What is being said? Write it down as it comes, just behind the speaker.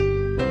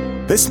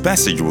This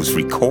message was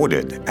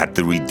recorded at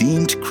the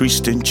Redeemed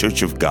Christian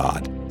Church of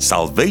God,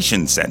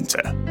 Salvation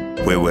Center,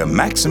 where we're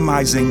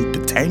maximizing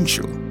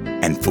potential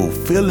and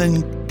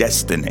fulfilling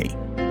destiny.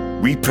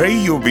 We pray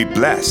you'll be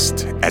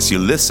blessed as you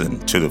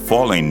listen to the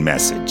following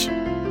message.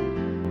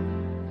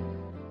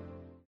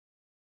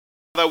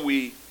 Father,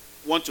 we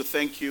want to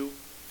thank you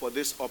for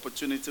this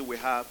opportunity we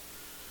have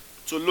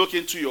to look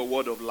into your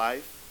word of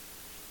life.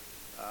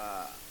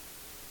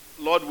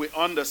 Lord, we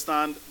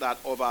understand that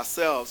of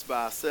ourselves,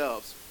 by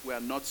ourselves, we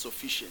are not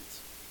sufficient.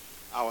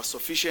 Our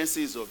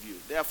sufficiency is of you.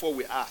 Therefore,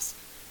 we ask,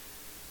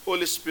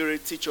 Holy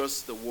Spirit, teach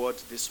us the word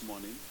this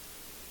morning.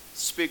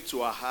 Speak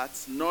to our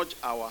hearts, nudge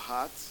our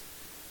hearts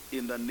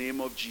in the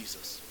name of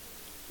Jesus.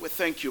 We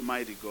thank you,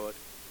 mighty God,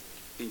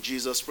 in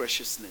Jesus'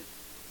 precious name.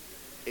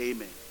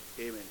 Amen.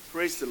 Amen.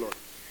 Praise the Lord.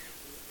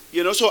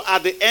 So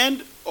at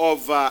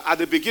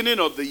the beginning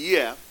of the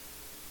year,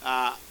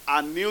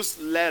 our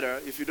newsletter,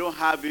 if you don't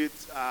have it,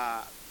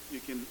 you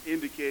can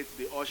indicate,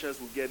 the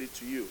ushers will get it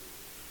to you.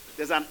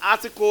 There's an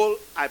article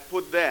I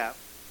put there,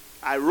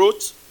 I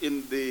wrote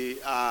in the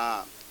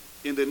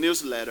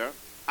newsletter,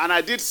 and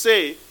I did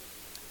say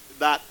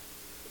that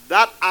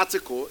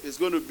article is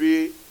going to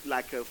be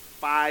like a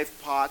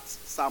 5-part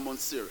sermon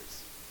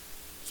series.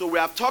 So we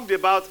have talked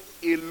about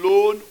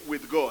alone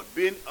with God,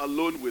 being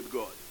alone with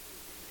God.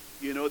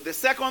 The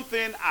second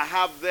thing I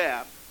have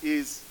there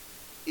is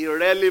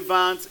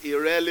irrelevance,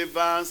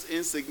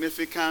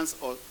 insignificance,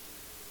 or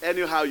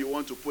anyhow you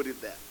want to put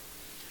it there.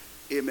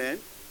 Amen.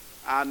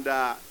 And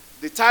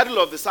the title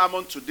of the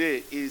sermon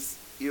today is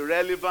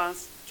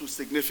Irrelevance to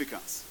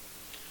Significance.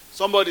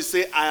 Somebody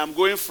say, I am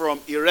going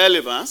from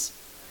irrelevance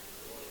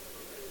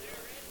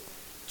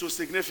to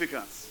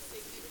significance.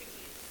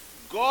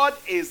 God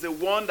is the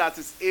one that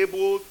is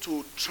able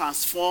to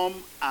transform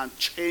and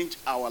change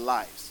our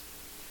lives.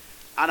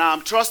 And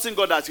I'm trusting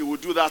God that He will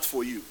do that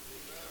for you.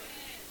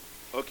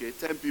 Okay,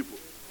 10 people.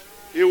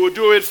 He will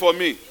do it for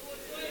me.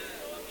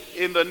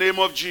 In the name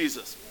of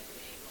Jesus.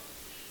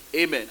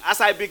 Amen. As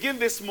I begin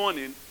this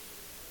morning,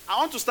 I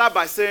want to start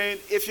by saying,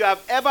 if you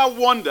have ever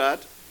wondered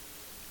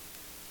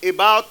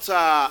about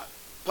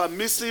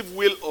permissive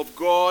will of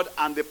God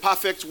and the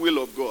perfect will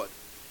of God,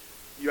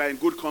 you are in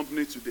good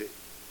company today.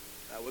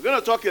 We're going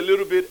to talk a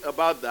little bit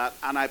about that,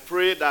 and I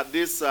pray that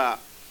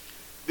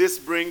this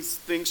brings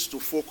things to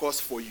focus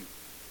for you.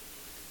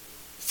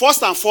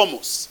 First and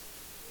foremost,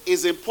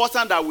 it's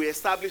important that we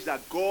establish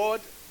that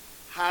God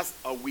has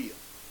a will.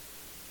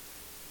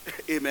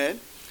 Amen.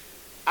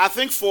 I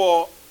think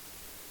for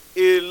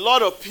a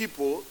lot of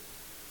people,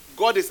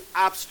 God is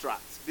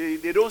abstract.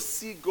 They don't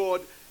see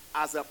God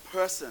as a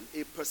person,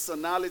 a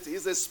personality.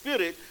 He's a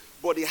spirit,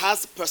 but he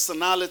has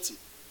personality.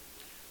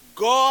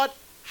 God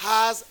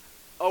has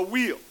a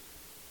will.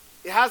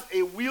 He has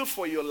a will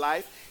for your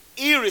life,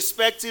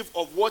 irrespective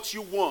of what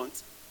you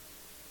want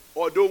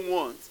or don't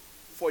want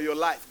for your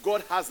life.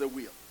 God has a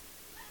will.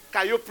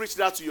 Can you preach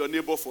that to your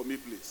neighbor for me,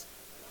 please?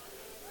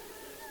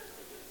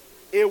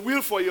 A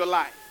will for your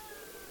life.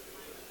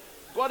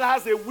 God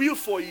has a will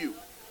for you.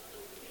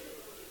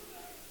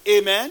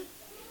 Amen.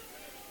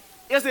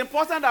 It's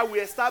important that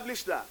we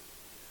establish that.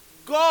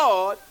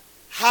 God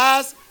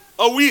has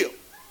a will.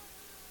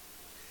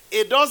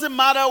 It doesn't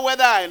matter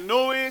whether I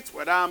know it,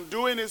 whether I'm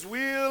doing His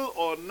will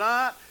or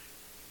not.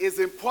 It's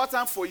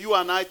important for you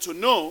and I to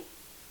know,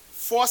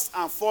 first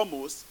and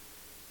foremost,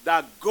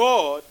 that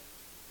God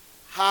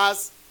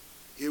has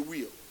a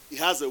will. He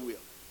has a will.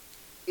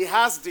 He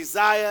has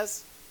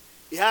desires.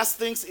 He has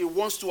things He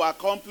wants to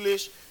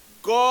accomplish.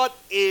 God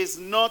is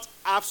not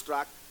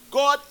abstract.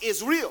 God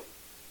is real.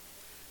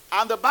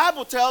 And the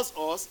Bible tells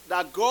us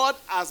that God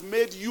has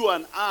made you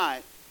and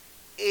I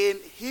in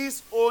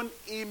His own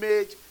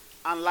image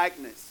and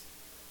likeness.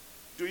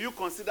 Do you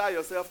consider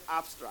yourself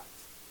abstract?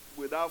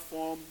 Without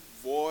form,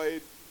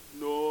 void?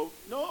 No.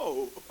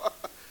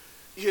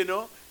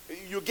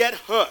 You get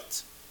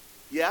hurt.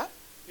 Yeah?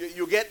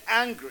 You get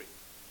angry.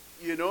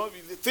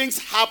 Things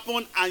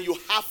happen and you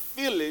have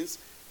feelings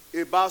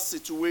about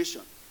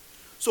situation.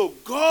 So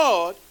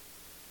God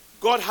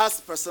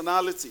has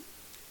personality.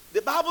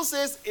 The Bible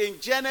says in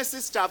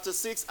Genesis chapter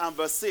 6 and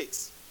verse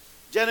 6,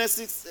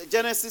 Genesis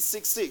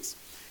 6:6,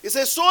 it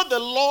says, so the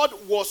Lord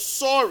was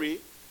sorry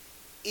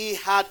He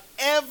had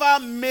ever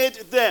made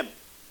them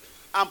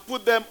and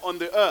put them on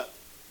the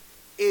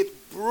earth. It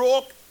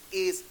broke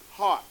His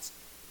heart.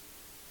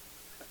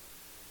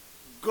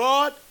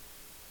 God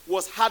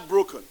was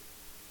heartbroken.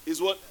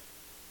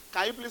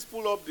 Can you please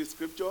pull up the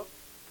scripture?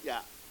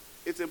 Yeah.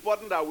 It's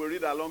important that we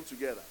read along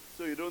together,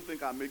 so you don't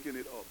think I'm making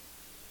it up.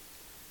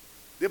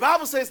 The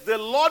Bible says the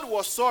Lord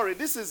was sorry.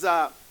 This is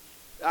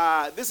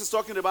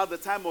talking about the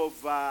time of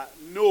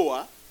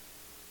Noah,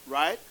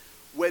 right?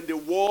 When the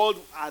world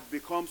had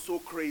become so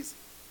crazy.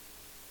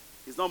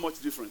 It's not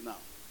much different now,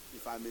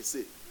 if I may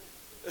say.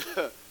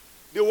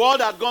 The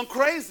world had gone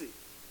crazy.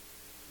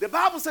 The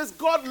Bible says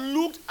God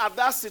looked at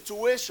that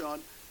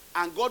situation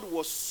and God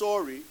was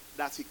sorry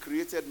that He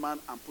created man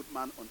and put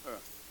man on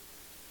earth.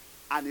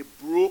 And it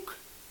broke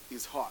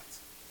His heart.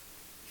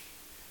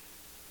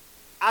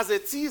 As a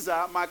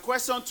teaser, my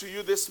question to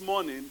you this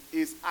morning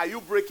is, are you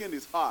breaking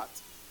his heart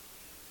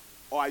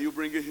or are you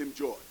bringing him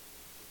joy?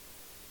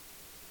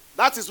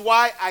 That is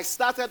why I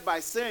started by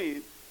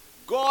saying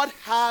God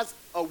has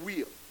a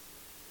will.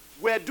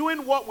 We're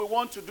doing what we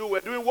want to do. We're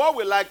doing what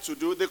we like to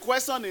do. The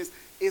question is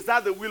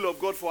that the will of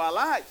God for our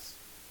lives?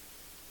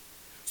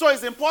 So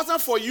it's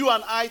important for you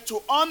and I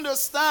to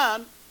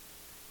understand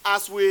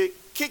as we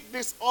kick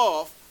this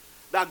off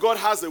that God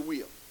has a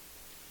will.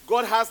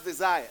 God has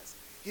desires.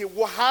 He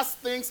has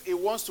things he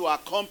wants to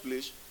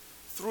accomplish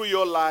through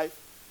your life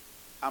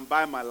and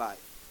by my life.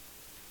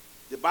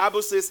 The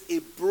Bible says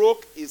it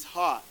broke his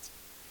heart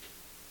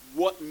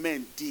what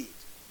men did,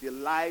 the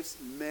lives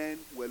men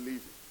were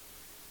living.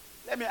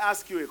 Let me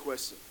ask you a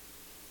question.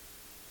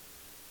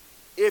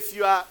 If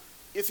you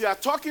are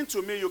talking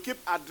to me, you keep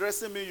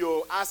addressing me,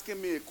 you're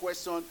asking me a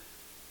question,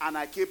 and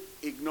I keep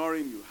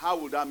ignoring you, how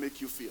would that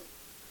make you feel?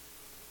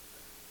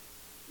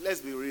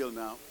 Let's be real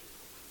now.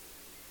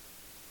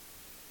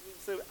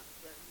 Say,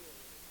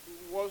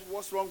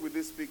 what's wrong with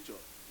this picture?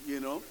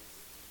 You know?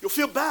 You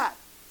feel bad.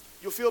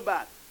 You feel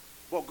bad.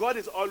 But God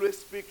is always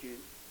speaking,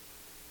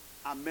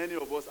 and many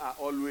of us are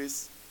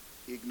always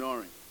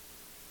ignoring.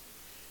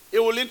 It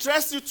will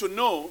interest you to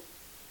know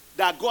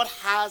that God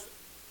has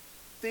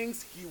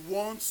things he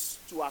wants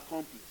to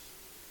accomplish.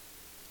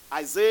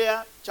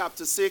 Isaiah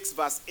chapter 6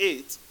 verse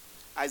 8.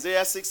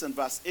 Isaiah 6 and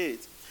verse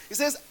 8. He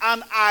says,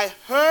 and I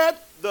heard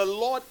the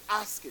Lord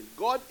asking.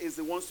 God is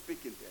the one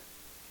speaking there.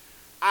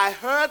 I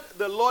heard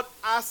the Lord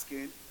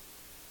asking,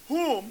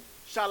 whom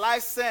shall I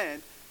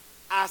send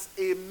as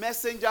a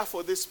messenger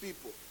for this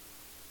people?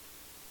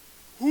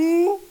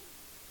 Who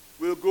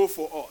will go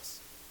for us?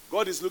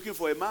 God is looking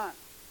for a man.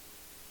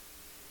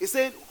 He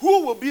said,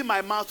 who will be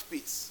my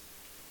mouthpiece?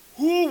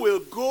 Who will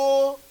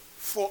go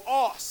for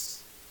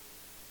us?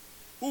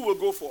 Who will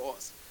go for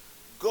us?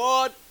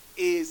 God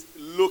is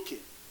looking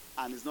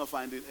and is not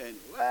finding any.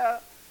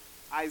 Well,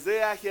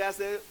 Isaiah here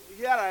said,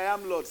 here I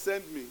am, Lord,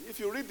 send me. If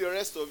you read the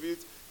rest of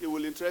it, it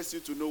will interest you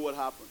to know what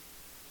happened.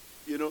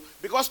 You know,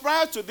 because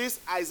prior to this,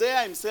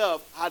 Isaiah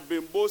himself had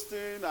been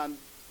boasting and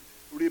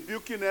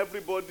rebuking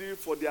everybody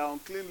for their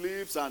unclean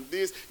lips and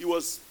this. He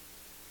was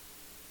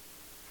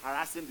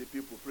harassing the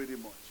people pretty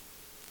much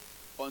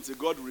until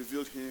God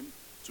revealed him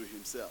to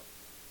himself.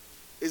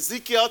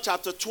 Ezekiel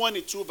chapter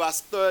 22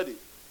 verse 30.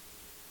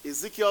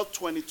 Ezekiel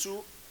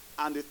 22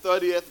 and the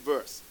 30th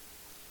verse.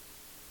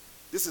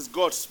 This is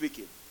God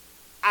speaking.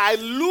 I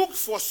looked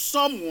for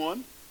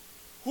someone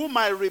who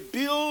might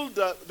rebuild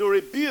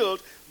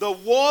the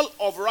wall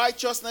of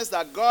righteousness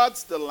that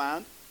guards the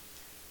land.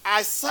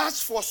 I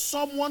searched for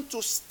someone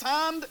to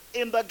stand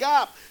in the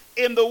gap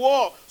in the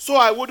wall so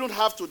I wouldn't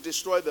have to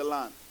destroy the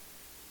land.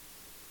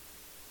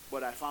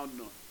 But I found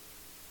none.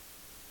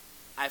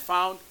 I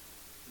found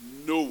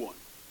no one.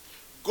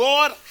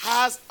 God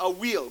has a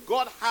will.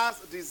 God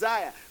has a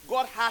desire.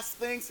 God has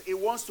things he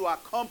wants to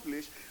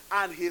accomplish,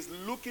 and he's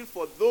looking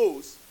for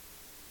those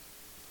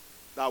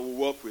that will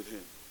work with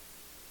him.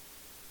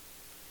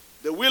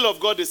 The will of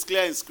God is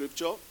clear in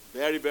Scripture.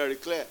 Very, very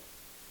clear.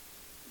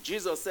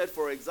 Jesus said,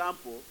 for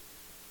example,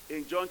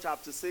 in John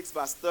chapter 6,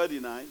 verse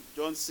 39,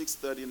 John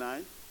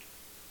 6:39,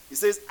 he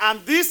says,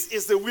 and this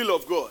is the will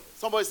of God.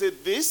 Somebody say,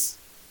 this.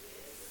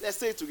 Let's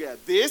say it together.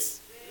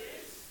 This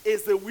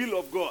is the will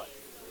of God.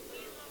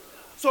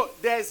 So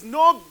there's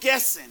no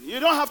guessing. You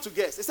don't have to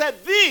guess. He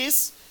said,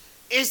 this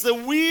is the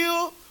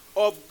will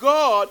of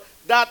God,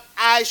 that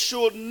I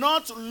should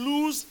not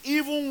lose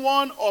even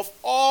one of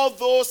all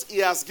those he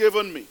has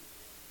given me,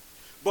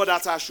 but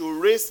that I should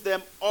raise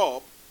them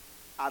up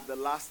at the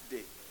last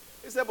day.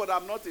 He said, but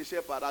I'm not a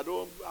shepherd.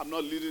 I'm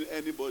not leading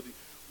anybody.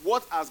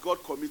 What has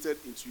God committed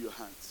into your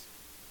hands?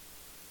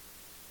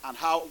 And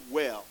how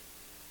well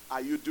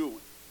are you doing?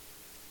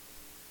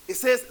 It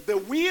says the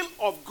will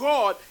of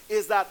God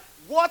is that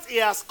what he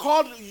has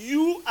called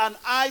you and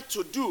I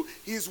to do,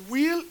 his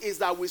will is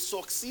that we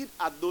succeed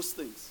at those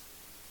things.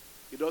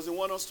 He doesn't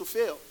want us to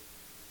fail.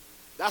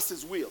 That's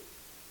his will.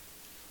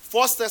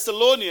 1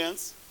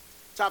 Thessalonians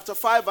chapter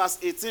 5 verse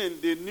 18,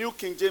 the New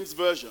King James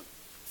Version.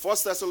 1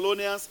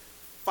 Thessalonians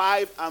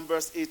 5 and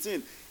verse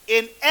 18.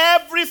 In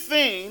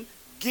everything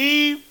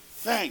give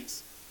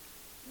thanks.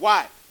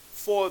 Why?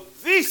 For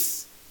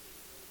this.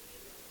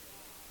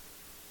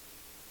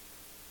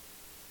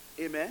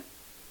 Amen.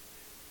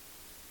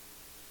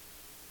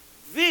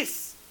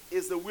 This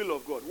is the will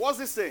of God. What's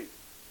it saying?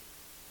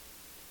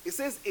 It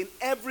says in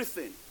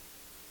everything.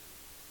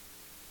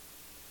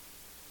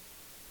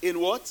 In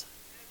what?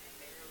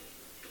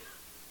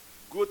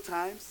 Good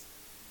times,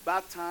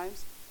 bad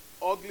times,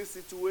 ugly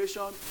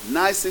situation,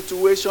 nice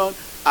situation.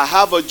 I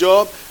have a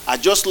job. I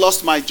just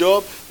lost my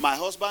job. My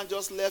husband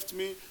just left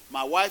me.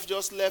 My wife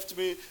just left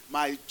me.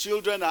 My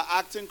children are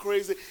acting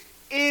crazy.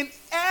 In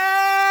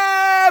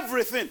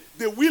everything,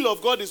 the will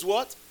of God is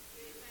what?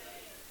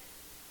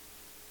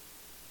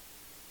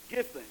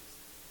 Give thanks.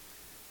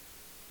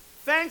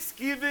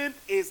 Thanksgiving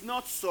is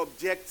not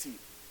subjective.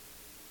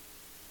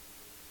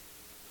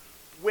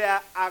 We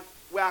are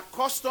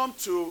accustomed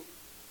to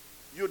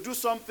You do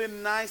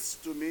something nice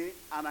to me,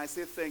 and I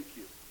say thank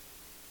you.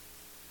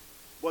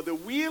 But the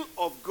will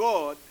of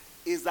God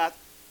is that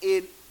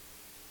in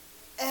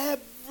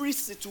every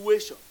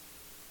situation,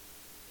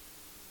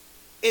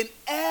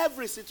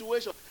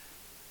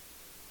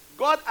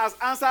 God has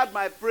answered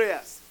my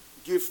prayers,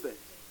 give thanks.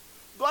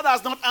 God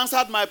has not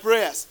answered my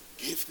prayers,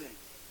 give thanks.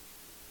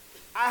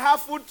 I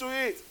have food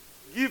to eat,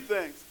 give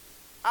thanks.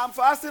 I'm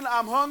fasting,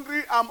 I'm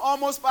hungry, I'm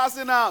almost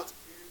passing out.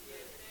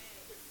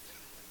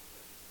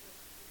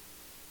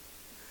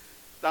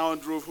 That one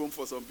drove home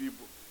for some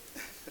people.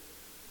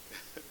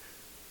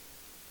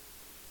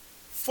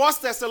 1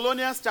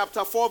 Thessalonians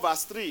chapter 4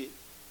 verse 3.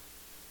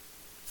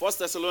 1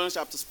 Thessalonians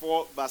chapter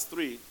 4 verse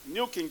 3.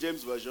 New King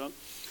James Version.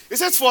 It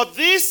says, for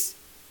this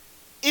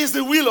is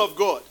the will of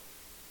God.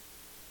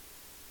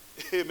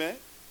 Amen.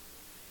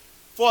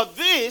 For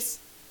this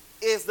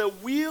is the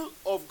will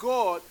of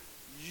God,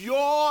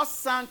 your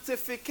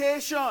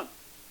sanctification,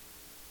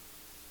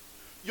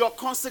 your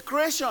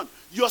consecration,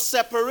 your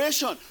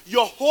separation,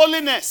 your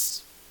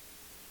holiness,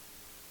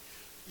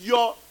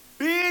 your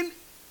being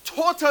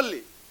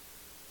totally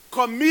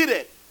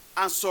committed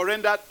and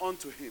surrendered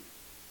unto him.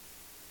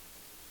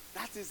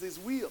 That is his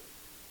will.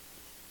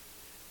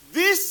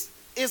 This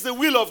is the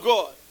will of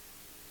God.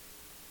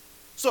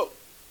 So,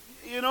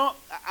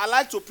 I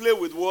like to play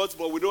with words,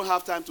 but we don't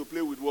have time to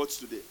play with words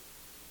today.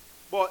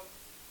 But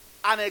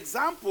an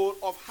example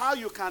of how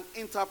you can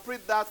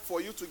interpret that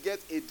for you to get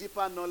a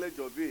deeper knowledge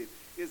of it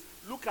is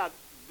look at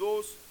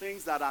those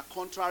things that are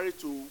contrary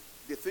to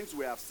the things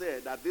we have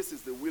said, that this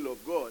is the will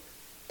of God.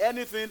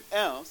 Anything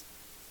else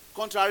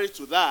contrary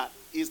to that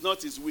is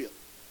not his will.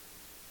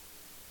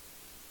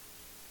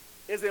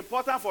 It's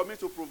important for me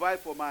to provide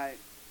for my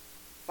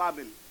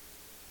family,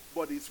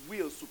 but his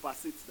will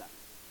supersedes that.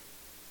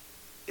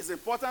 It's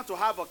important to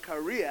have a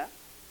career,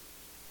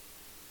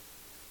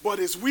 but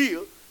his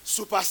will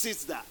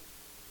supersedes that.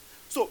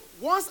 So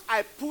once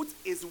I put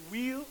his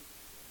will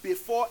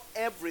before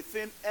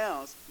everything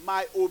else,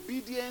 my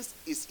obedience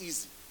is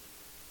easy.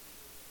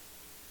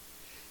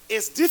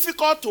 It's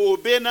difficult to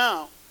obey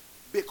now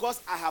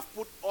because I have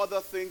put other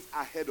things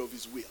ahead of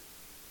his will.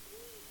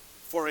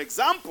 For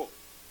example,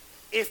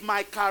 if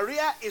my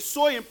career is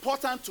so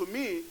important to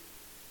me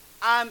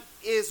and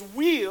his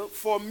will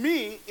for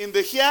me in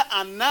the here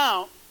and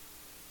now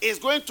is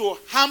going to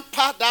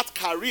hamper that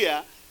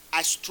career,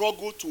 I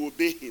struggle to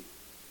obey him.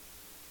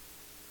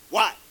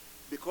 Why?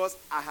 Because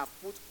I have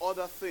put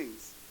other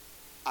things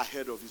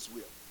ahead of his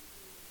will.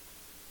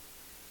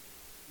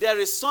 There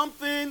is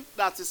something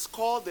that is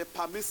called the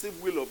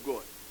permissive will of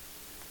God.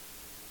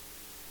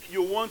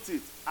 You want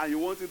it, and you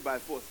want it by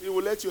force. He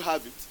will let you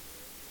have it.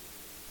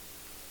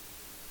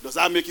 Does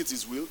that make it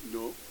his will?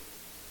 No.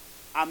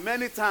 And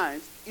many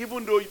times,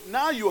 even though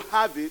now you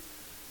have it,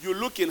 you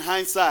look in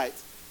hindsight,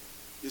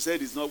 you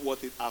said it's not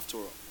worth it after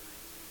all.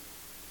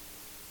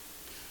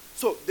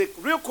 So the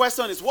real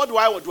question is, what do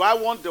I want? Do I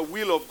want the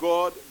will of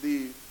God,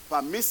 the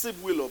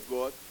permissive will of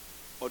God,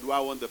 or do I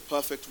want the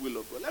perfect will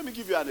of God? Let me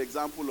give you an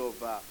example of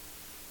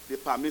the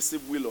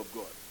permissive will of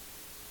God.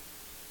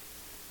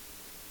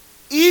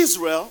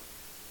 Israel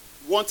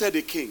wanted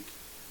a king.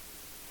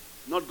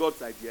 Not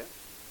God's idea.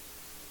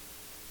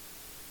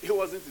 It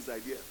wasn't his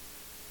idea.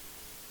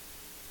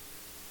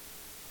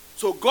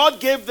 So God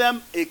gave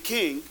them a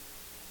king,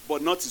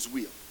 but not his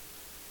will.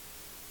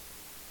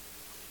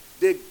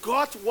 They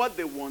got what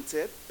they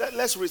wanted.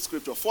 Let's read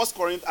scripture. 1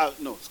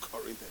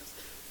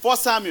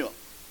 Samuel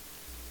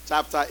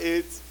chapter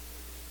 8,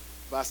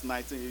 verse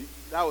 19.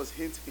 That was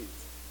hint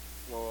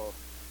for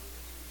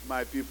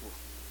my people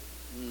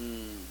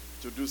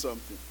to do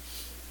something.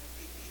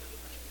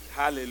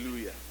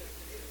 Hallelujah.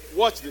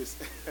 Watch this.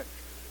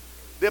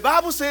 The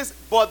Bible says,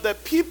 but the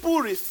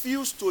people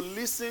refused to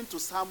listen to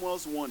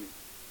Samuel's warning.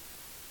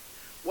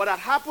 What had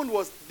happened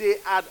was they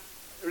had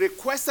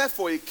requested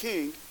for a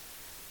king,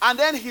 and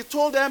then he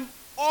told them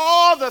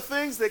all the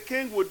things the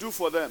king would do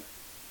for them.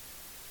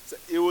 So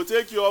he will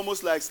take you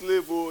almost like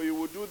slave, he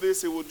will do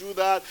this, he will do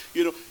that.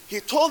 He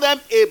told them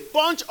a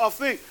bunch of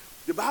things.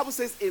 The Bible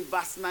says in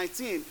verse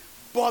 19,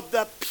 but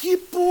the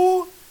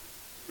people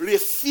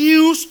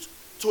refused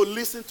to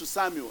listen to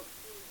Samuel.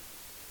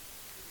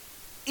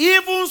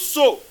 Even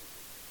so,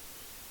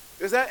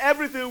 he said,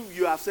 everything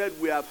you have said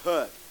we have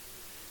heard.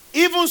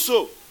 Even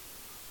so,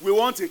 we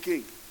want a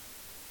king.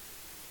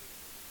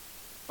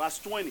 Verse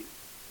 20.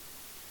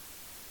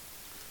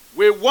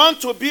 We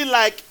want to be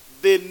like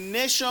the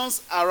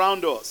nations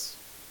around us.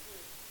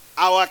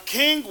 Our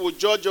king will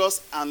judge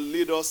us and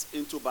lead us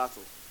into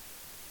battle.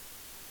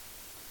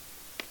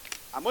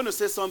 I'm going to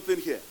say something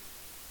here.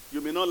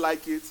 You may not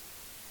like it,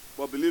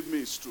 but believe me,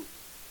 it's true.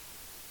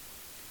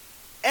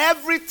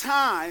 Every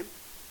time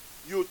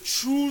you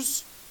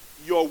choose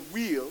your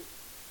will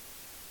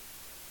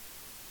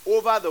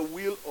over the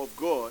will of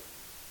God,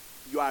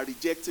 you are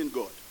rejecting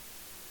God.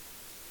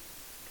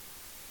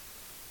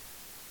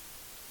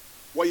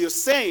 What you're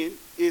saying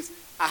is,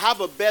 I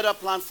have a better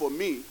plan for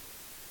me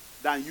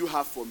than you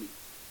have for me.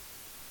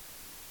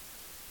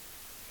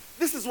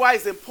 This is why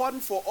it's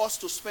important for us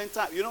to spend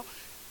time.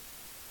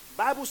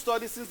 Bible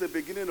study since the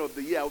beginning of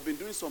the year. I've been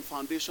doing some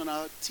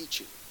foundational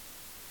teaching.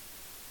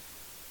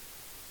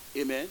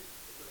 Amen.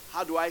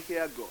 How do I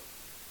hear God?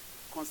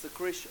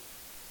 Consecration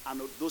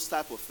and those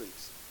type of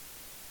things.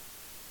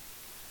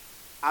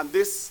 And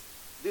this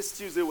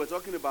Tuesday we're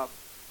talking about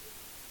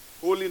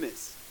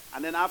holiness.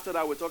 And then after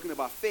that we're talking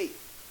about faith.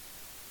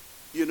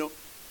 You know,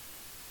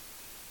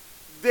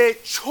 they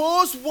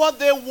chose what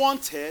they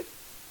wanted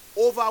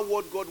over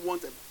what God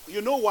wanted. You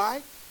know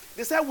why?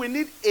 They said we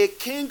need a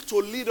king to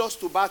lead us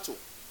to battle.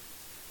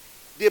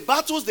 The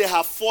battles they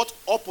have fought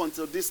up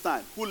until this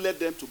time, who led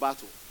them to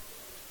battle?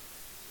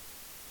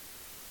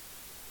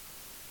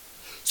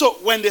 So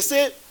when they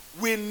say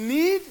we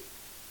need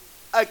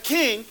a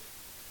king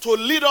to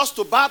lead us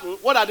to battle,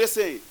 what are they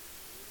saying?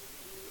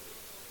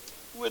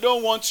 We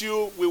don't want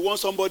you, we want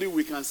somebody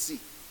we can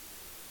see.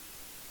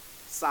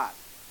 Sad.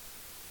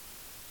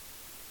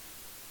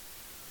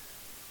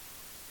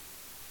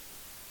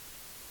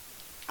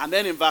 And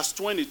then in verse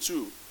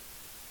 22,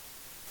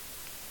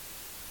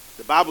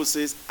 the Bible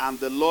says, and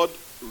the Lord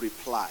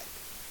replied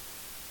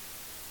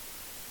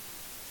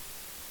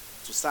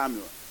to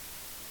Samuel,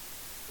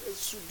 they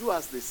should do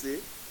as they say,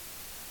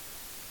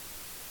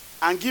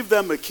 and give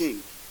them a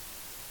king.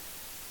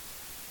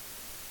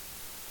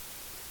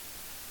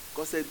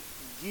 God said,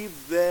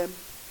 give them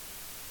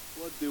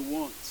what they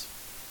want.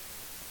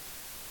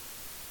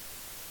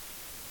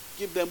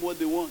 Give them what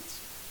they want.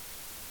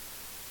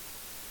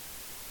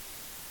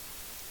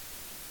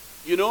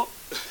 You know,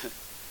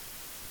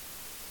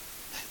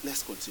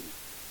 let's continue.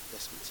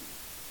 Let's continue.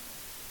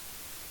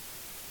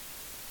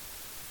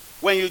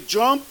 When you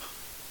jump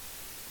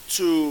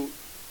to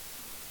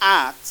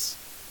Acts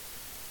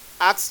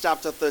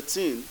chapter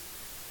 13,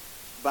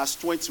 verse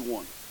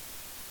 21,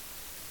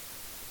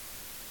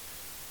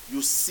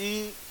 you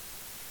see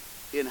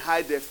in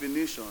high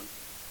definition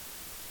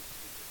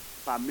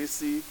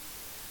permissive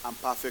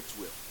and perfect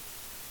will.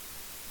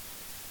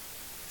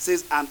 It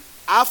says, and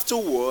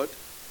afterward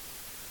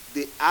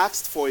they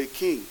asked for a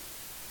king.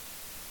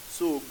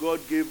 So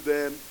God gave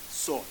them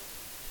Saul.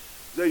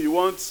 Then you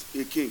want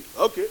a king.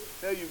 Okay,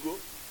 here you go.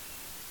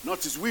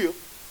 Not his will.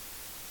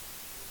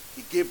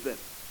 He gave them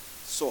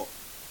Saul.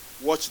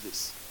 Watch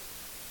this.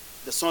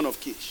 The son of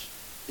Kish,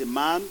 a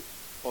man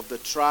of the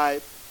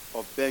tribe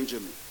of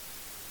Benjamin.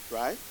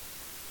 Right?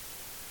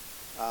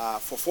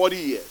 For 40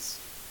 years.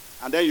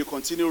 And then you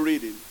continue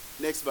reading.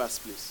 Next verse,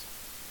 please.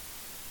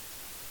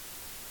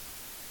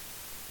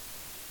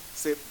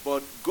 Say,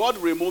 but God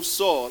removed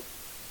Saul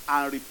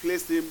and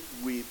replaced him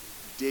with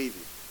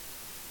David,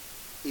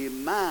 a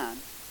man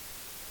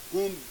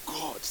whom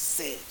God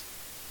said,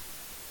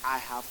 I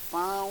have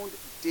found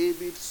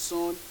David,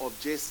 son of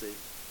Jesse,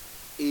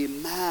 a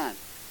man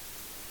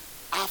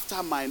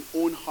after mine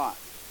own heart.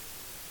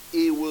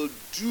 He will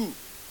do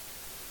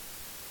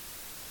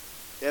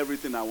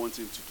everything I want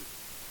him to do.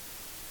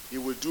 He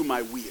will do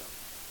my will.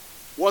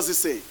 What's he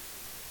saying?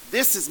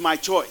 This is my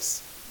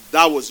choice.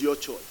 That was your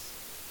choice.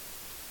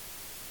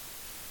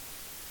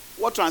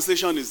 What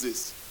translation is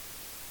this?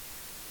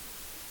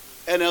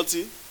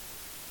 NLT?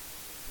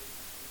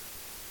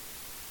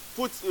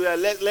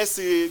 Let's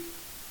see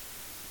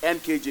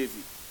NKJV.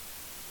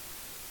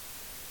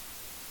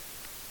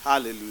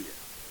 Hallelujah.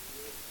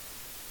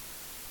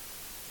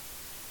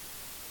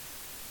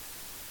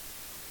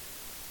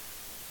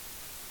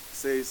 It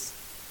says,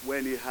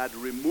 when he had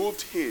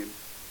removed him,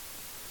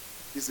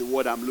 this is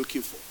what I'm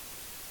looking for.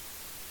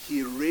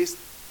 He raised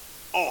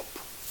up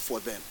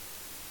for them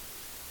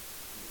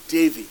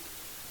David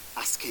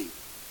as king.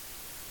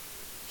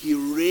 He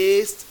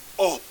raised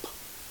up.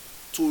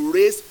 To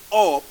raise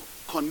up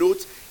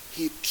connotes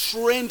he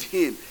trained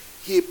him.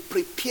 He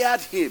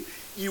prepared him.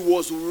 He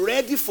was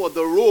ready for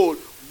the role.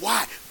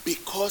 Why?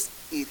 Because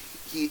he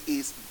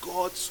is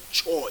God's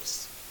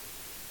choice.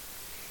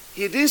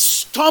 He didn't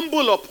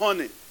stumble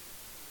upon it.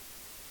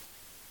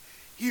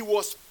 He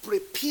was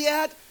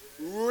prepared,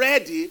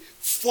 ready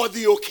for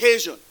the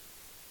occasion.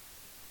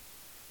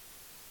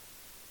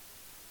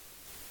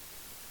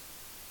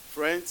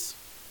 Friends,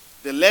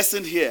 the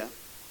lesson here,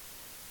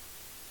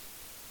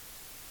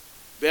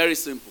 very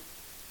simple.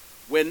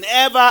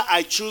 Whenever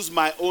I choose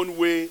my own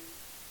way,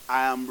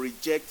 I am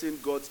rejecting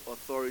God's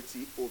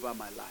authority over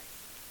my life.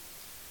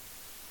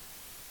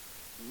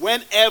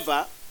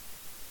 Whenever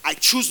I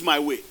choose my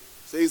way,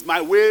 so it's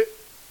my way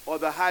or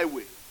the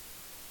highway,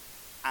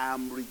 I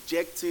am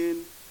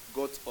rejecting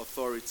God's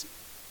authority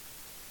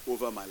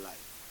over my life.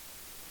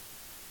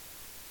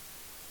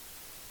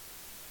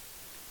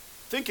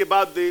 Think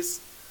about this,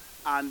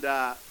 and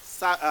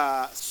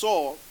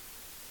Saul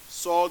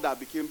that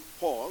became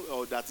Paul,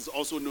 or that is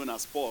also known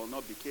as Paul,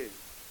 not became,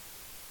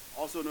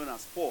 also known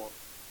as Paul,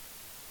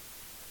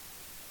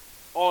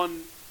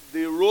 on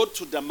the road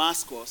to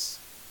Damascus,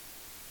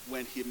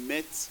 when he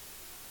met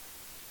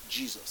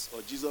Jesus,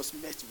 or Jesus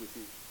met with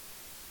him,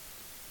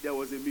 there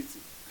was a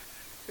meeting.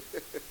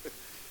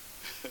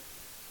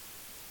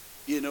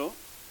 You know,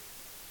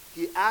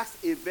 he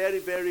asked a very,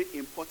 very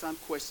important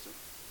question.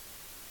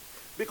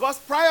 Because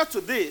prior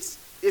to this,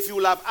 if you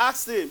will have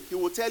asked him, he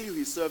will tell you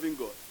he's serving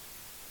God.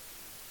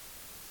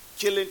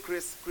 killing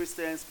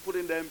Christians,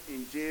 putting them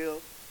in jail,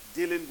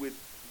 dealing with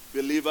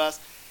believers.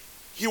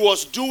 He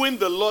was doing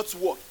the Lord's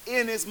work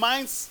in his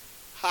mind's,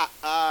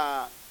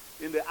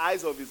 in the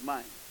eyes of his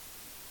mind.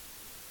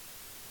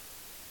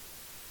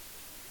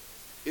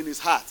 In his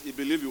heart, he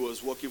believed he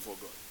was working for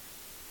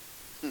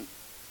God.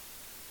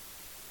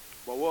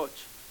 But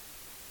watch.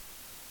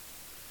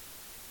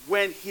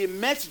 When he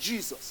met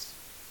Jesus,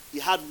 he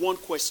had one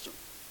question.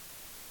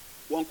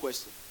 One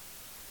question.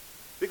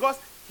 Because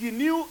he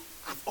knew,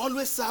 I've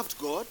always served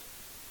God.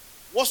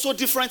 What's so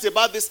different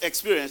about this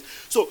experience?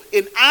 So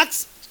in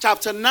Acts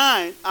chapter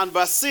 9 and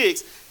verse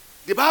 6,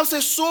 the Bible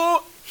says,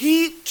 so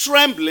he,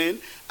 trembling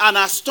and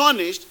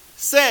astonished,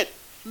 said,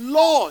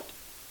 Lord,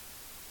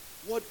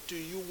 what do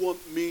you want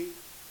me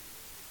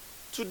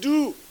to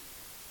do?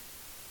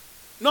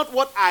 Not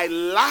what I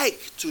like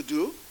to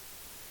do,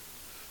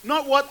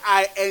 not what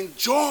I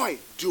enjoy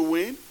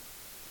doing,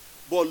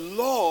 but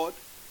Lord,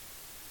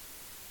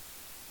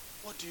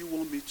 what do you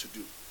want me to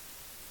do?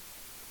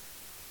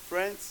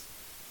 Friends,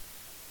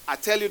 I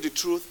tell you the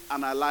truth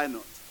and I lie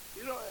not.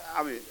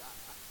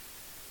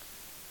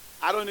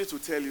 I don't need to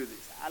tell you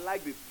this. I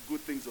like the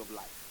good things of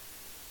life.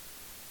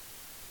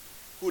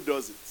 Who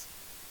does it?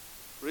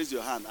 Raise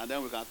your hand and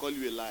then we can call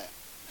you a liar.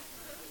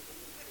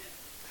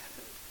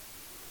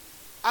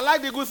 I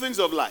like the good things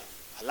of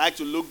life. I like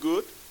to look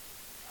good.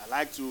 I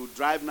like to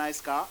drive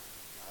nice car.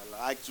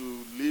 I like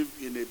to live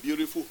in a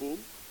beautiful home,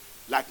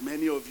 like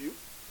many of you.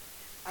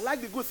 I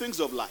like the good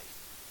things of life.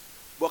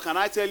 But can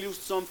I tell you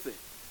something?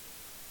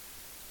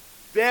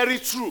 Very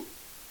true.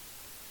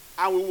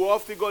 And we will all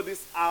figure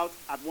this out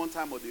at one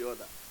time or the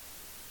other.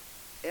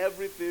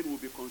 Everything will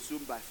be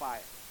consumed by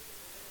fire.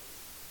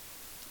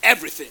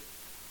 Everything.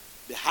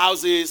 The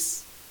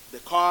houses, the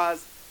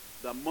cars,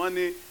 the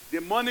money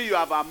you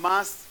have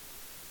amassed,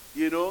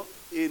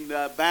 in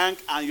the bank,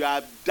 and you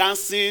are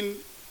dancing.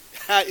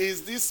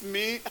 Is this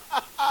me?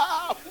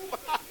 Yeah.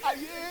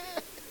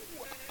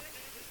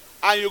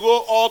 And you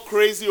go all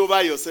crazy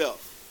over yourself.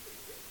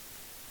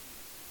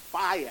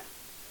 Fire.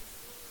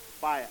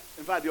 Fire.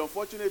 In fact, the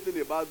unfortunate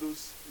thing about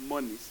those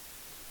monies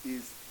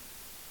is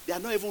they are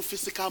not even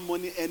physical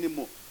money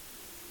anymore.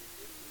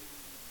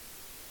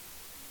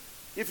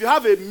 If you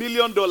have $1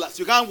 million,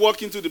 you can't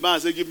walk into the bank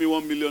and say, give me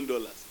 $1 million.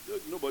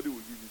 Nobody will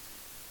give it.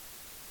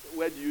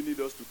 Where do you need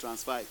us to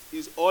transfer it?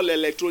 It's all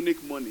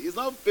electronic money. It's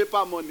not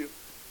paper money.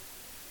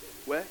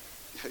 Where?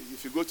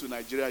 If you go to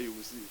Nigeria, you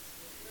will see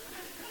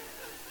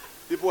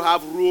it. People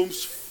have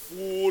rooms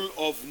full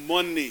of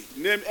money.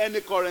 Name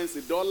any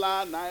currency,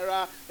 dollar,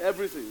 naira,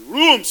 everything.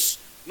 Rooms,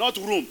 not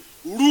room.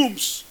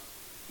 Rooms,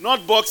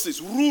 not boxes,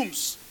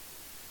 rooms.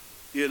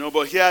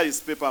 But here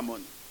is paper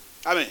money.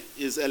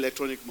 It's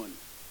electronic money.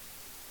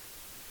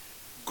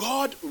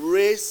 God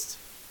raised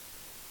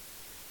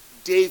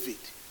David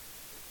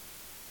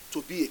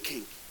to be a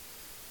king.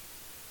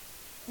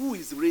 Who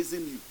is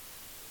raising you?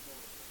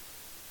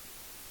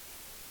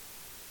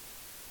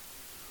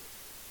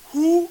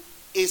 Who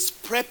is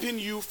prepping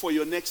you for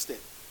your next step?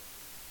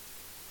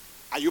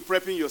 Are you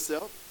prepping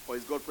yourself, or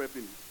is God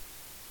prepping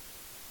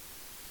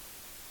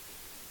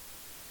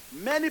you?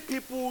 Many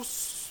people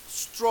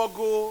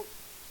struggle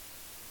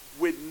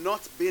with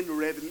not being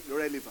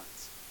relevant.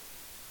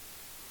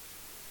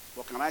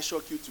 But can I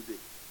shock you today?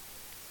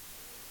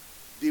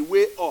 The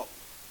way up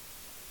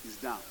is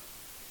down.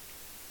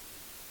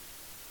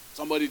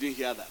 Somebody didn't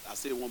hear that. I'll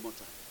say it one more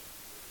time.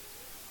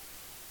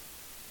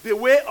 The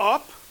way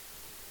up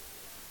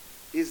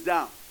is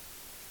down.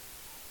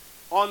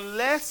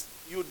 Unless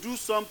you do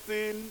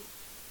something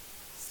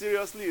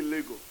seriously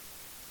illegal.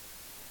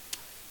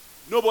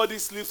 Nobody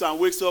sleeps and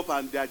wakes up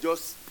and they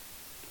just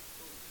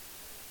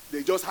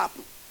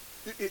happen.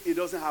 It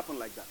doesn't happen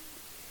like that.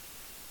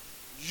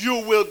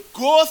 You will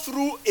go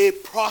through a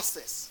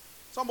process.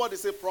 Somebody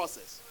say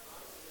process.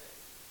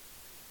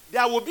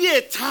 There will be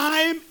a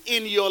time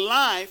in your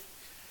life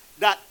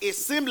that it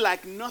seems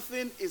like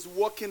nothing is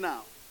working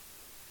out.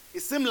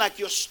 It seems like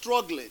you're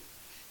struggling.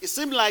 It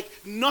seems like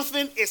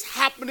nothing is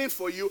happening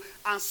for you.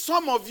 And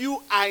some of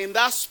you are in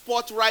that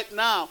spot right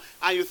now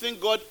and you think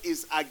God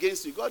is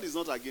against you. God is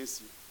not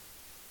against you.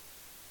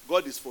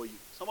 God is for you.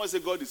 Somebody say,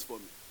 God is for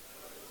me.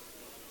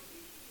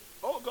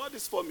 Oh, God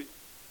is for me.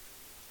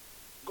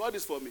 God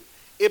is for me.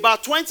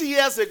 About 20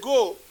 years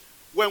ago,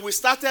 when we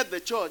started the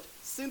church,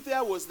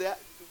 Cynthia was there.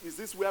 Is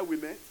this where we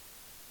met?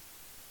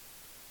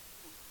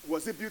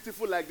 Was it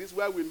beautiful like this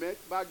where we met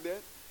back then?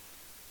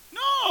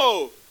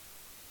 No.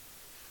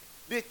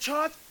 The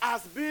church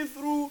has been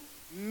through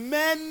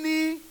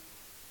many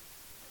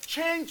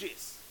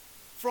changes.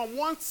 From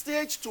one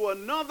stage to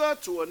another,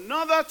 to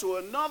another, to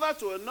another,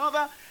 to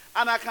another.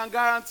 And I can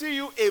guarantee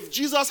you, if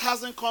Jesus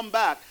hasn't come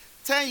back,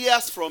 10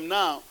 years from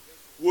now,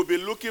 we'll be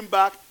looking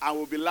back and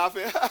we'll be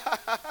laughing.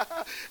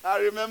 I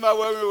remember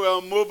when we were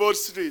on Mobile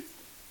Street.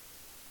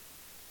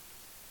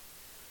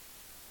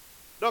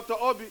 Dr.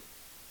 Obi,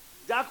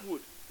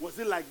 Jackwood, was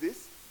it like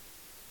this?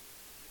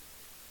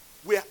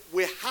 We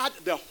had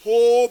the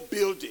whole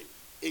building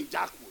in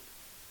Jackwood.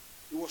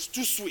 It was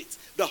 2 suites.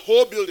 The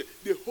whole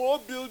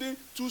building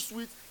 2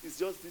 suites is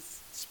just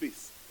this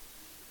space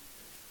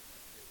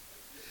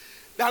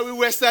that we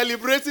were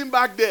celebrating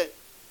back then.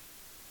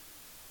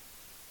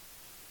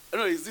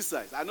 No, it's this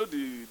size. I know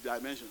the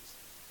dimensions.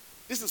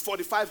 This is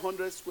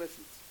 4,500 square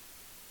feet.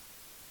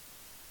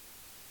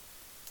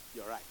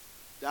 You're right.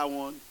 That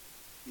one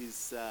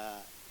is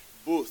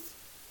both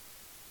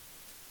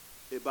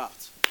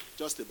about,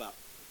 just about.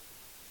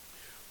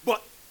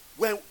 But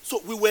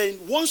so we were in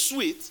one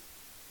suite,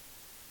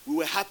 we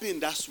were happy in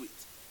that suite.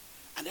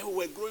 And then we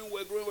were growing,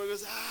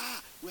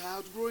 we're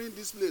outgrowing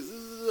this place.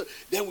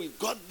 Then we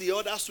got the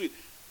other suite.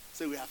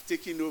 So we have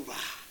taken over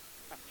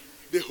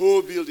the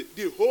whole building.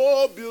 The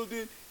whole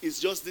building is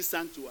just this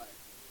sanctuary.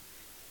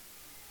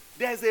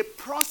 There's a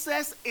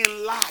process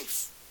in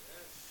life.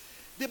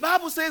 The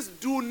Bible says,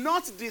 do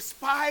not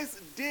despise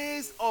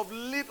days of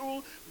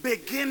little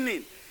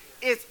beginning.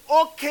 It's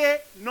okay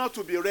not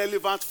to be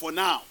relevant for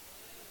now.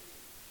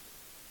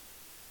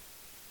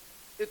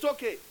 It's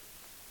okay.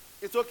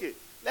 It's okay.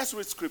 Let's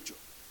read scripture.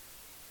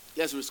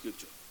 Let's read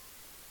scripture.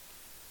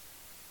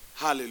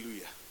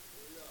 Hallelujah.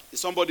 Is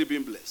somebody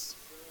being blessed?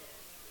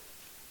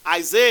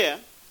 Isaiah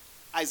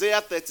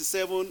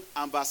 37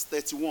 and verse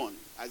 31.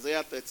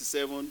 Isaiah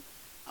 37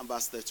 and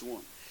verse 31.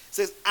 It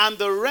says, and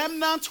the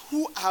remnant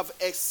who have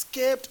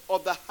escaped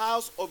of the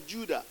house of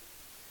Judah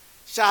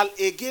shall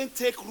again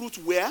take root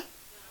where?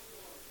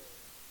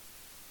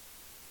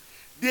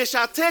 They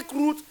shall take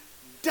root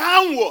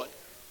downward.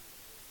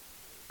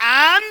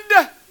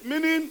 And,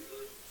 meaning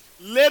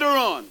later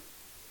on,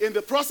 in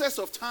the process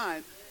of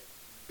time,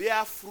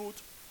 bear fruit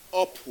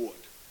upward.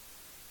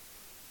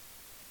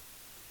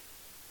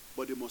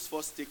 But they must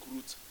first take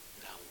root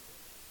downward.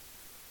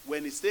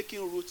 When it's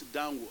taking root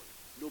downward,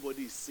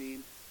 nobody is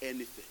seeing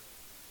anything.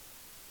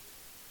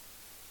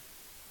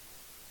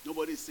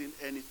 Nobody is seeing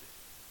anything.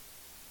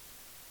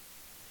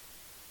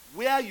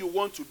 Where you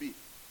want to be,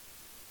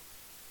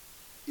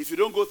 if you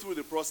don't go through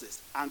the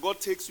process, and God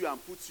takes you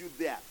and puts you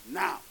there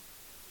now,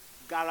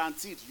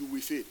 guaranteed you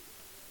will fail.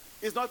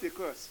 It's not a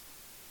curse.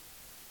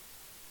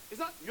 It's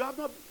not, you have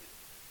not.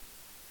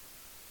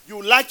 You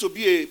would like to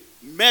be a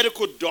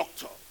medical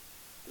doctor.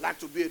 Like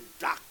to be a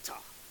doctor.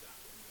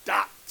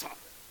 Doctor.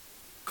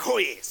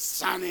 Koye,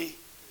 Sanni,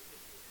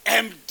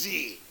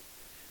 MD,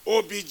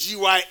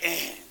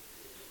 OBGYN,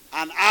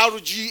 and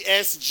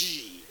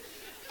RGSG,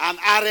 and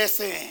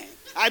RSN.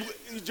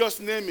 You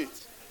just name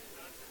it.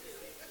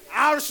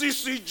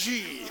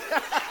 RCCG.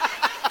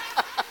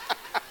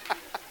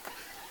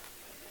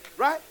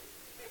 Right?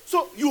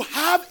 So you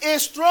have a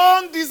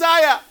strong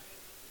desire.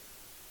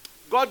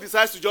 God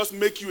decides to just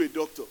make you a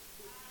doctor.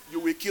 You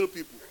will kill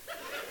people.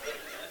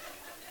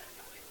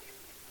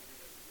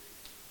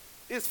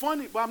 It's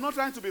funny, but I'm not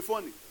trying to be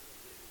funny.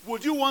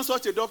 Would you want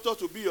such a doctor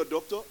to be your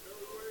doctor?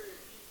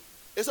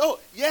 It's,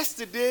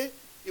 yesterday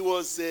it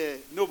was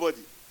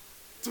nobody.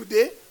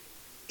 Today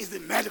is the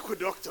medical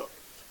doctor.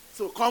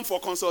 So come for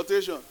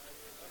consultation.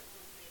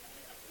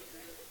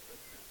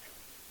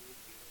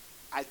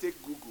 I take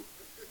Google.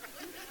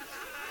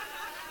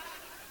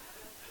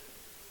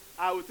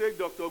 I will take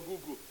Dr.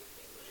 Google.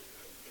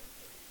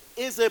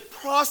 It's a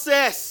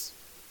process.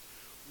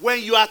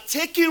 When you are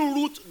taking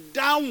root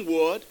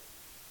downward,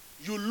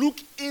 you look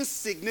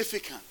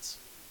insignificant.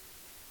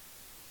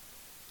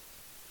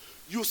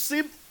 You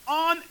seem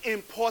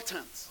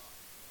unimportant.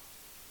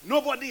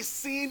 Nobody is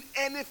seeing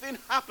anything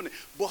happening,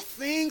 but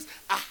things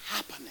are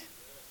happening.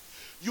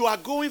 You are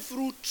going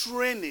through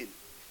training.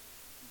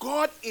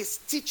 God is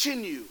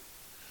teaching you.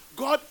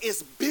 God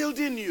is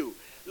building you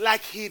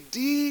like he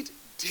did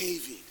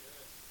David.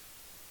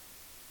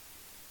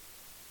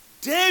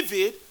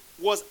 David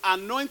was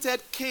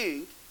anointed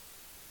king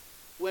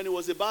when he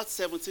was about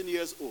 17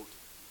 years old.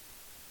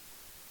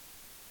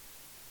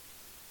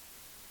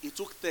 It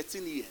took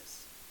 13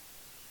 years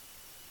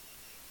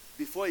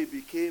before he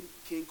became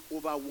king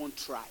over one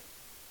tribe.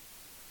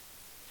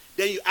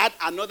 Then you add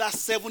another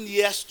 7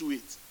 years to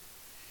it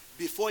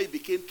before he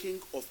became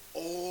king of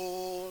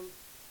all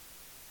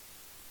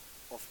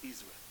of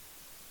Israel.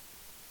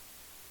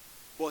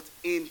 But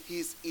in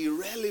his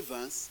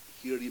irrelevance,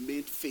 he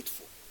remained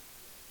faithful.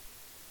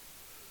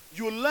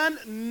 You learn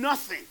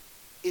nothing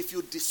if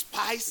you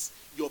despise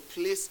your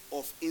place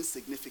of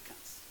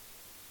insignificance.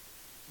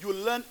 You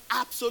learn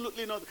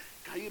absolutely nothing.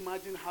 Can you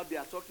imagine how they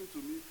are talking to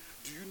me?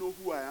 Do you know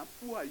who I am?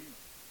 Who are you?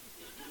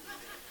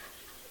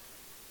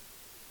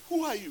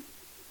 Who are you?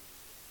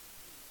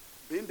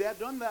 Been there,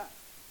 done that.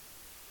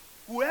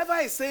 Whoever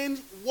is saying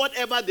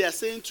whatever they are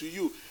saying to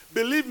you,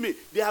 believe me,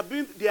 they have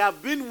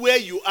been where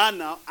you are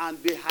now, and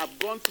they have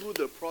gone through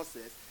the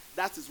process.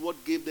 That is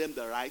what gave them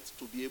the right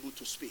to be able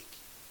to speak.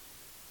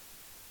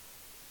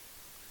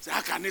 So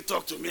how can they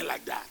talk to me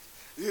like that?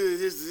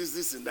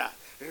 This and that.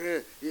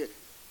 Yeah.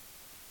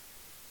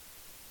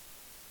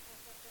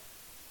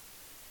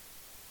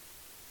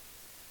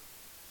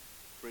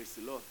 Praise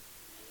the Lord.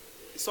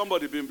 Is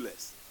somebody being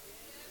blessed?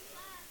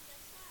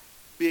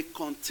 Be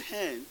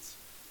content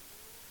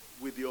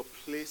with your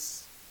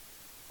place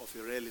of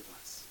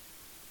irrelevance,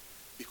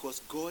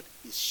 because God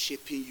is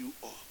shaping you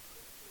up.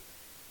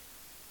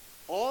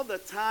 all the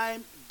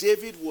time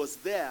David was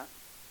there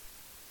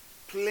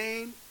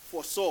playing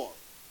for Saul,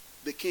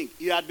 the king.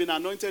 He had been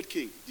anointed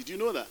king. Did you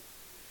know that?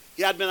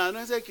 He had been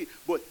anointed king,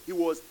 but he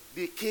was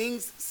the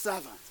king's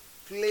servant,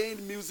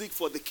 playing music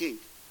for the king.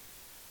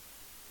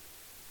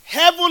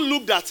 Heaven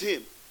looked at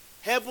him.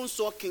 Heaven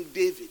saw King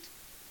David.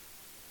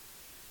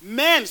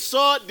 Men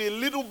saw the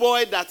little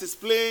boy that is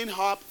playing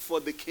harp for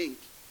the king.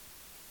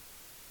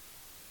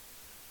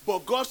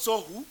 But God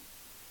saw who?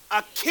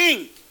 A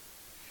king.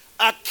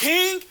 A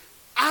king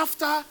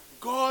after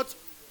God's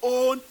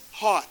own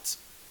heart.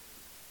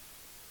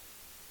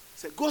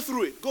 Say, go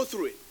through it, go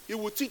through it. He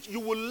will teach, you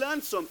will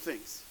learn some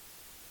things.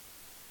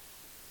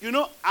 You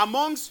know,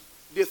 amongst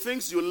the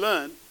things you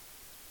learn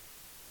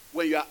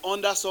when you are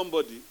under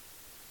somebody,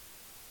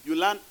 you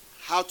learn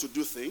how to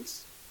do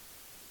things,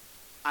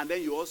 and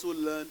then you also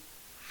learn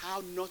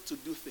how not to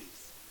do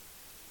things.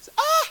 Say,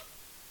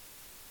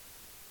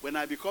 when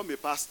I become a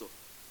pastor,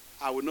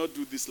 I will not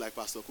do this like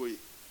Pastor Koye.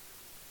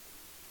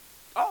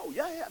 Oh,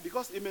 yeah,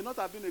 because it may not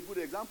have been a good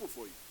example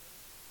for you.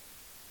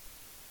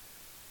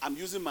 I'm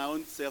using my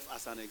own self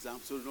as an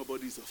example so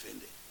nobody is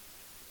offended.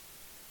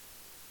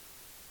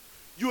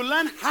 You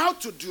learn how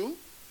to do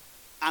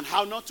and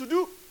how not to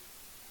do.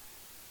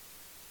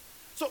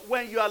 So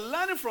when you are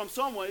learning from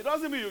someone, it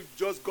doesn't mean you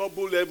just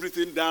gobble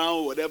everything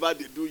down, whatever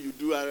they do, you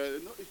do.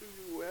 No,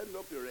 you end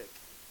up a wreck.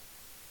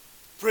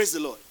 Praise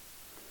the Lord.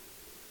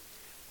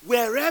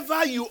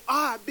 Wherever you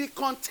are, be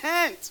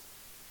content.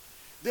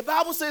 The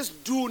Bible says,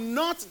 do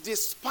not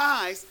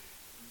despise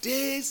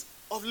days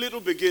of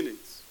little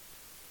beginnings.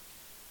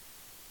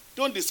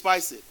 Don't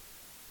despise it.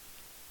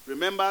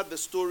 Remember the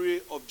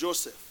story of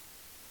Joseph.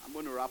 I'm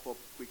going to wrap up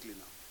quickly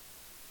now.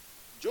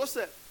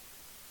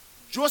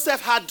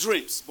 Joseph had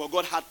dreams, but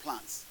God had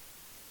plans.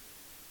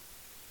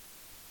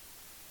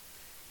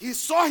 He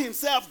saw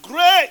himself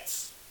great.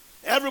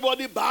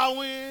 Everybody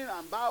bowing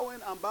and bowing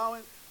and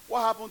bowing.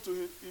 What happened to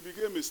him? He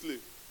became a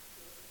slave.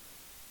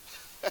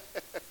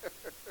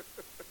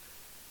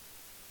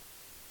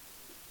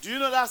 Do you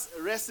know that's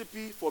a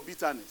recipe for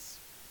bitterness?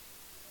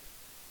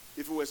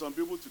 If it were some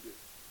people today.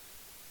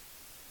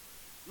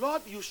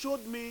 Lord, you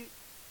showed me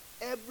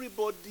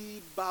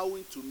everybody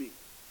bowing to me.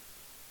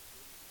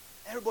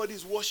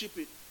 Everybody's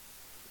worshiping.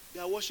 They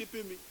are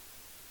worshiping me.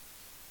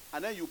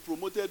 And then you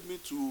promoted me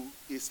to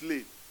a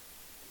slave.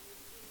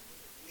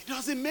 It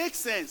doesn't make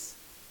sense.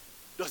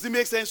 Does it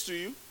make sense to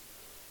you?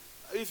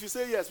 If you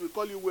say yes, we'll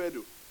call you weirdo.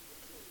 You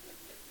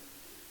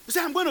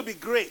say, I'm going to be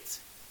great.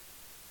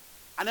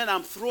 And then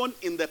I'm thrown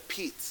in the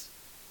pit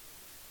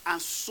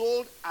and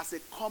sold as a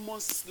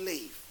common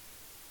slave.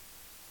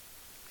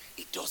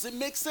 It doesn't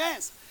make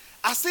sense.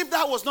 As if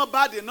that was not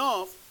bad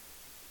enough,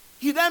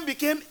 he then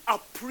became a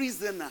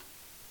prisoner.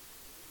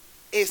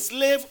 A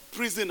slave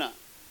prisoner.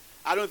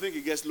 I don't think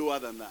it gets lower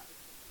than that.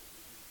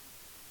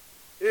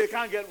 It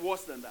can't get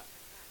worse than that.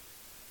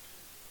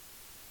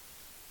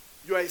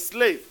 You are a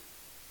slave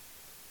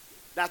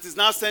that is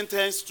now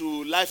sentenced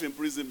to life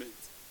imprisonment.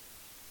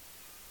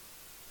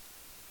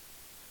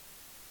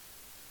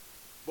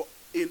 But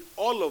in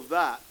all of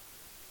that,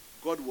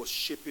 God was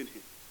shaping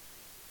him.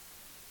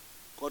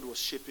 God was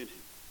shaping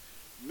him.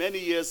 Many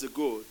years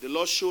ago, the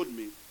Lord showed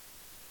me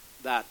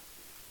that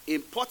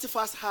in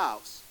Potiphar's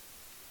house,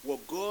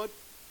 what God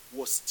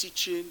was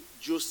teaching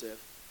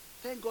Joseph,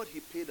 thank God he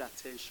paid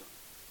attention.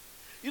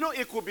 You know,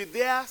 it could be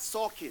there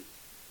sulking.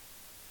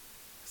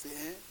 Say,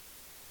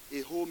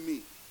 a whole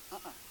me.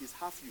 It's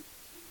half you.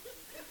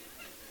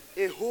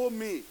 A whole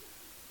me.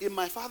 In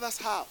my father's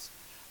house,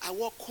 I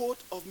wore coat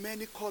of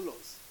many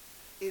colors.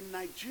 In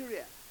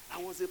Nigeria,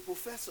 I was a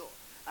professor.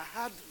 I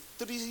had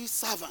 3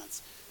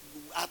 servants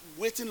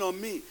waiting on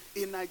me.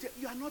 In Nigeria,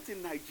 you are not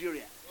in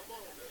Nigeria.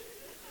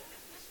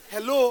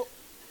 Hello?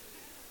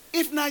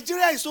 If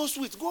Nigeria is so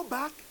sweet, go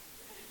back.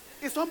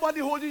 Is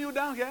somebody holding you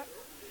down here?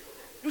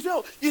 You say,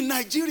 oh, in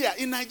Nigeria,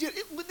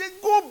 then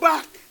go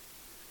back.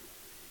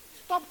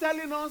 Stop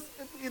telling us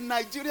in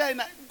Nigeria,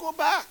 go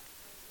back.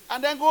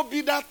 And then go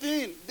be that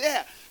thing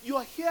there. You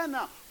are here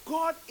now.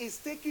 God is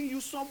taking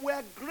you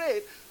somewhere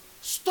great.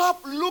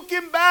 Stop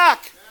looking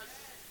back.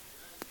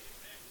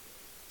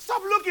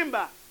 Stop looking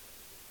back.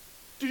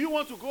 Do you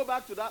want to go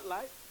back to that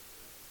life?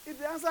 If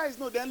the answer is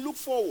no, then look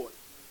forward.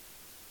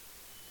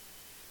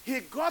 He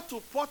got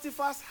to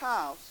Potiphar's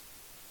house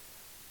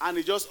and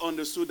he just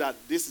understood that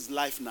this is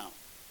life now.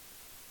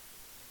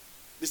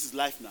 This is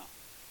life now.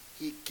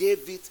 He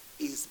gave it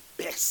his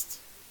best.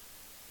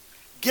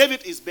 Gave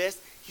it his best.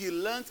 He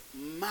learned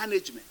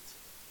management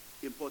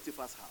in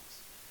Potiphar's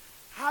house.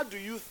 How do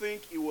you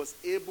think he was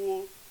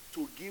able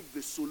to give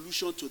the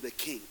solution to the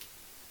king?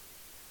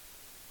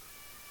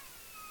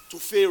 To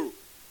Pharaoh.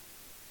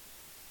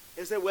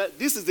 He said, well,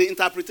 this is the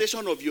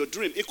interpretation of your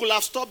dream. It could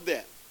have stopped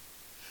there.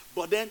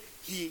 But then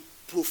he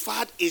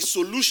proffered a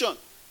solution.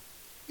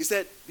 He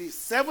said, the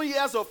 7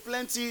 years of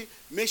plenty,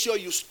 make sure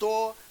you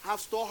have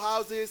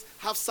storehouses,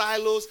 have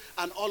silos,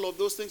 and all of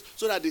those things,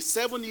 so that the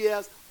 7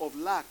 years of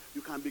lack,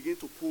 you can begin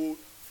to pull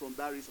from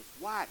that resource.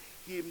 Why?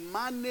 He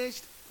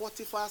managed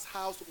Potiphar's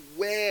house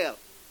well.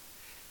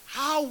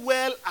 How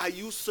well are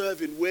you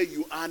serving where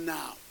you are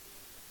now?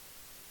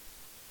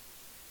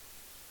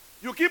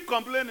 You keep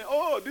complaining,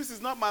 oh, this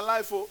is not my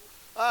life. Oh,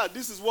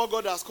 this is what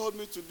God has called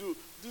me to do.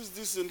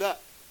 This, and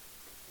that.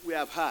 We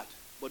have heard,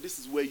 but this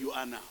is where you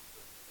are now.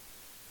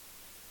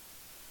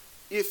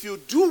 If you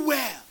do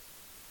well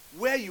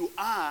where you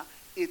are,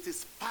 it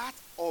is part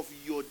of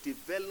your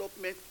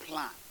development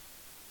plan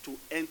to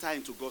enter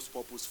into God's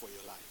purpose for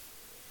your life.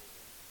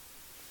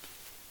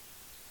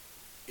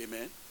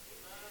 Amen?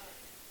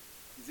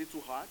 Is it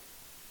too hard?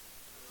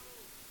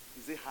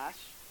 Is it harsh?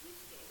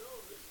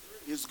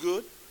 It's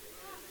good?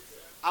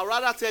 I'd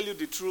rather tell you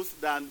the truth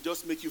than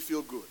just make you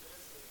feel good.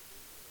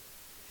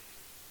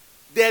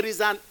 There is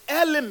an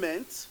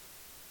element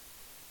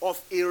of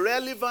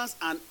irrelevance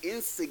and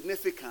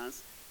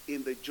insignificance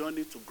in the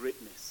journey to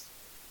greatness.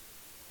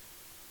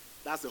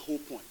 That's the whole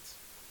point.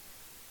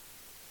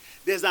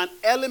 There's an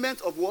element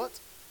of what?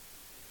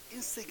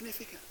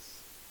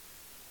 Insignificance.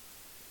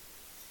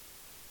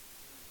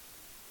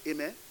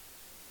 Amen?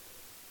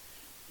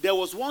 There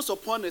was once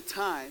upon a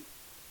time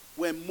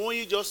when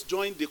Moyi just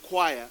joined the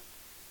choir.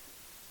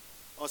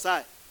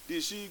 Osai,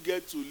 did she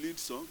get to lead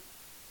song?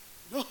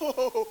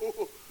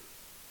 No.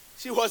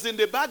 She was in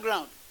the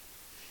background.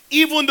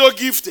 Even though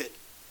gifted.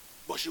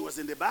 But she was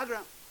in the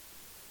background.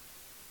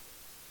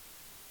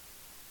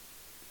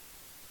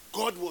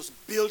 God was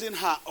building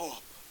her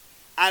up.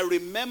 I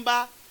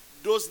remember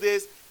those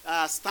days,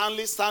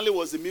 Stanley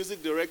was the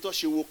music director.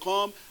 She would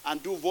come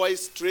and do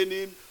voice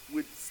training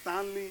with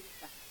Stanley.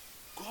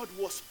 God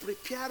was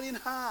preparing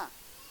her,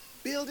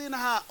 building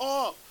her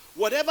up.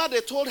 Whatever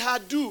they told her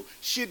to do,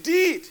 she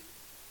did.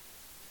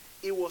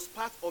 It was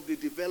part of the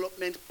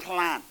development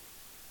plan.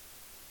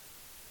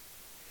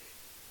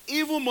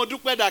 Even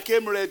Modukpeda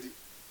came ready.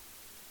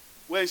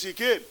 When she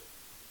came,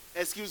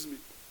 excuse me,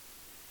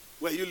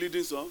 were you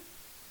leading song?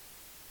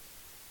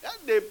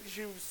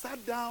 She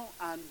sat down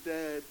and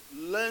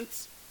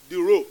learnt the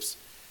ropes.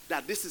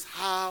 That this is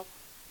how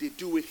they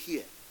do it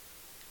here.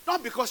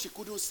 Not because she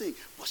couldn't sing,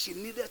 but she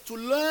needed to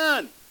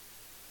learn.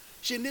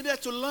 She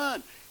needed to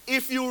learn.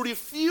 If you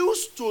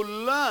refuse to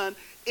learn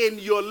in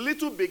your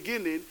little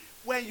beginning,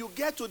 when you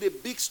get to the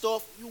big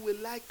stuff, you will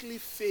likely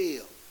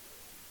fail.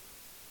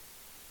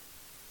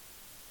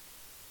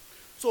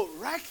 So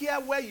right here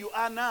where you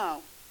are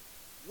now,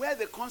 where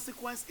the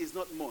consequence is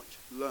not much,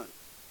 learn.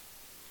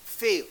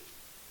 Fail.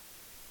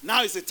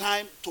 Now is the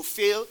time to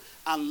fail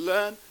and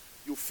learn.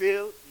 You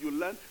fail, you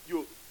learn.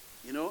 You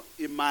know,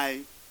 in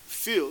my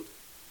field,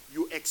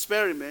 you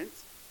experiment,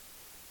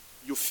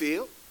 you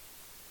fail,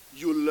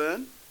 you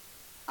learn,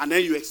 and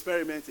then you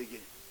experiment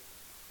again.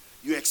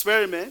 You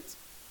experiment,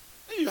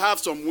 then you have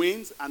some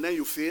wins, and then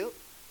you fail.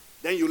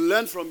 Then you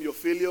learn from your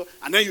failure,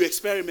 and then you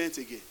experiment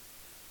again.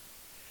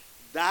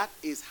 That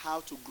is how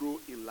to grow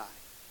in life.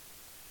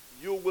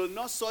 You will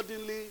not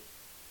suddenly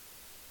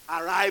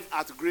arrive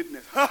at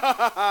greatness.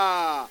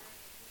 I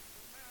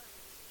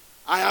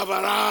have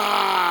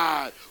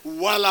arrived.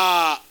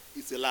 Voila.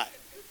 It's a lie.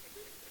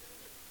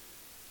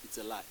 It's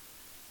a lie.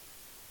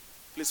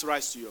 Please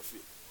rise to your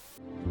feet.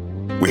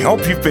 We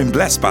hope you've been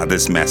blessed by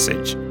this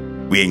message.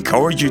 We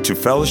encourage you to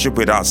fellowship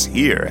with us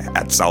here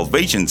at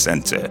Salvation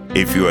Center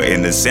if you are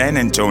in the San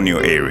Antonio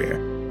area.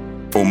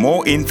 For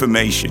more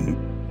information,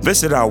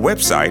 visit our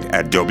website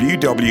at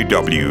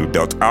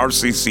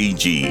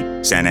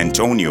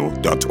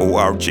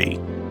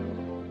www.rccgsanantonio.org.